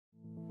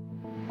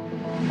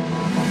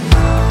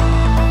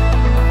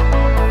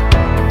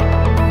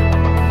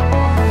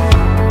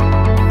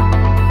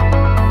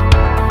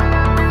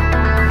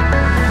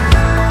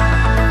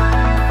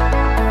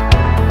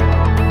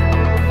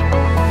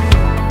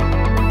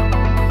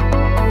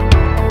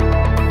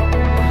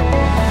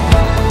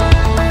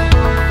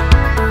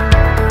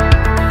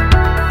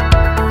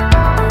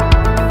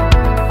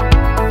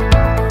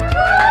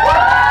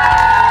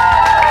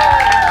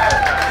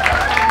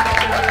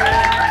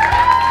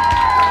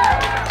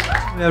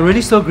We are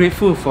really so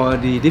grateful for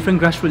the different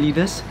grassroots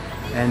leaders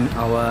and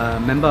our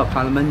Member of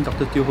Parliament,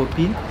 Dr. Teo Ho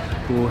Pin,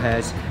 who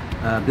has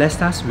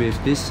blessed us with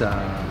this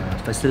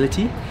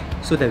facility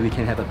so that we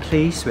can have a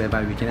place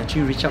whereby we can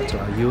actually reach out to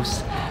our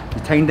youths. We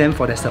thank them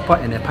for their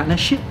support and their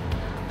partnership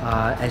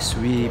as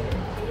we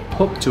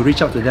hope to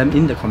reach out to them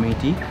in the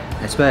community,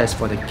 as well as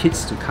for the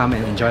kids to come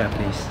and enjoy our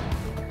place.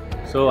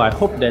 So I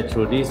hope that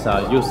through this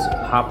youth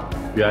hub,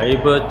 we are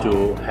able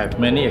to have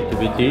many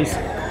activities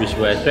which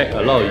will attract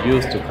a lot of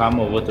youth to come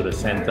over to the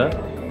center,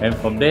 and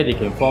from there they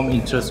can form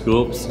interest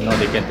groups.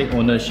 They can take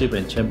ownership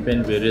and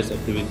champion various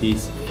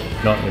activities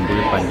in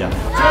Bukit Panjang.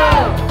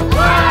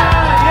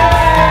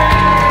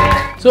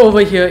 So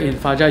over here in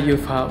Fajar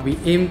Youth Hub, we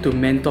aim to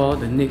mentor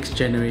the next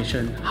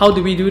generation. How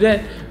do we do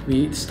that?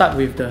 We start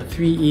with the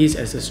 3 E's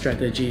as a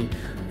strategy.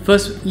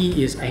 First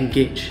E is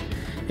engage.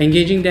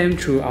 Engaging them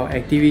through our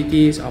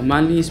activities, our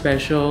monthly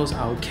specials,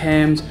 our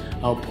camps,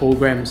 our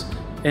programs,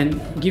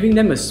 and giving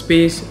them a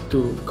space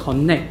to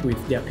connect with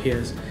their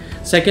peers.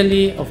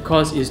 Secondly, of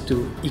course, is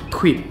to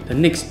equip, the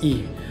next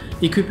E.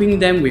 Equipping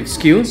them with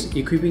skills,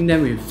 equipping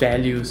them with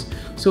values,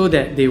 so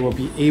that they will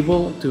be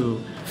able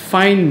to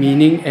find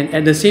meaning, and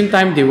at the same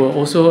time they will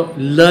also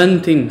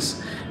learn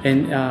things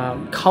and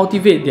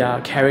cultivate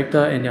their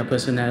character and their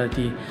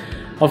personality.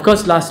 Of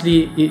course,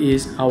 lastly, it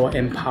is our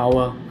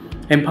empower.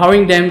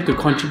 Empowering them to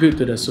contribute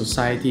to the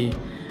society.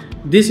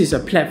 This is a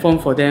platform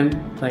for them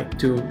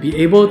to be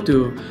able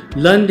to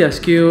learn their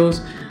skills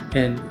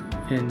and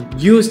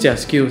use their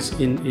skills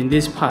in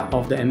this part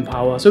of the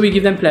empower. So we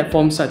give them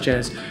platforms such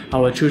as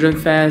our children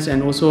fairs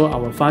and also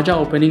our Fajar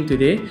opening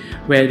today,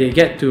 where they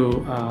get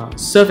to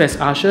serve as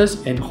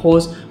ushers and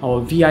host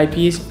our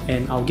VIPs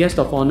and our guest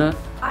of honor.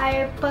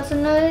 I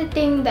personally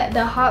think that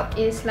the hub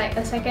is like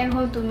a second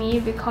home to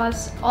me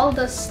because all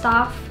the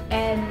staff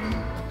and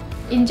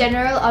in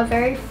general are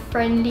very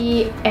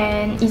friendly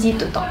and easy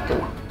to talk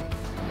to.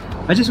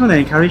 I just want to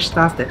encourage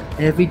staff that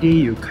every day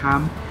you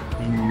come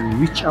and you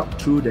reach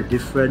out through the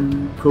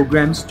different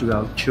programs to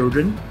our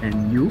children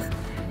and youth,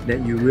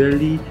 that you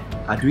really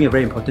are doing a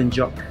very important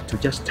job to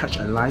just touch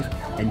a life,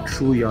 and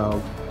through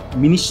your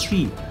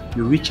ministry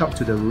you reach out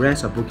to the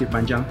rest of Bukit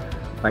Panjang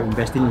by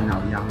investing in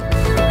our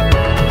young.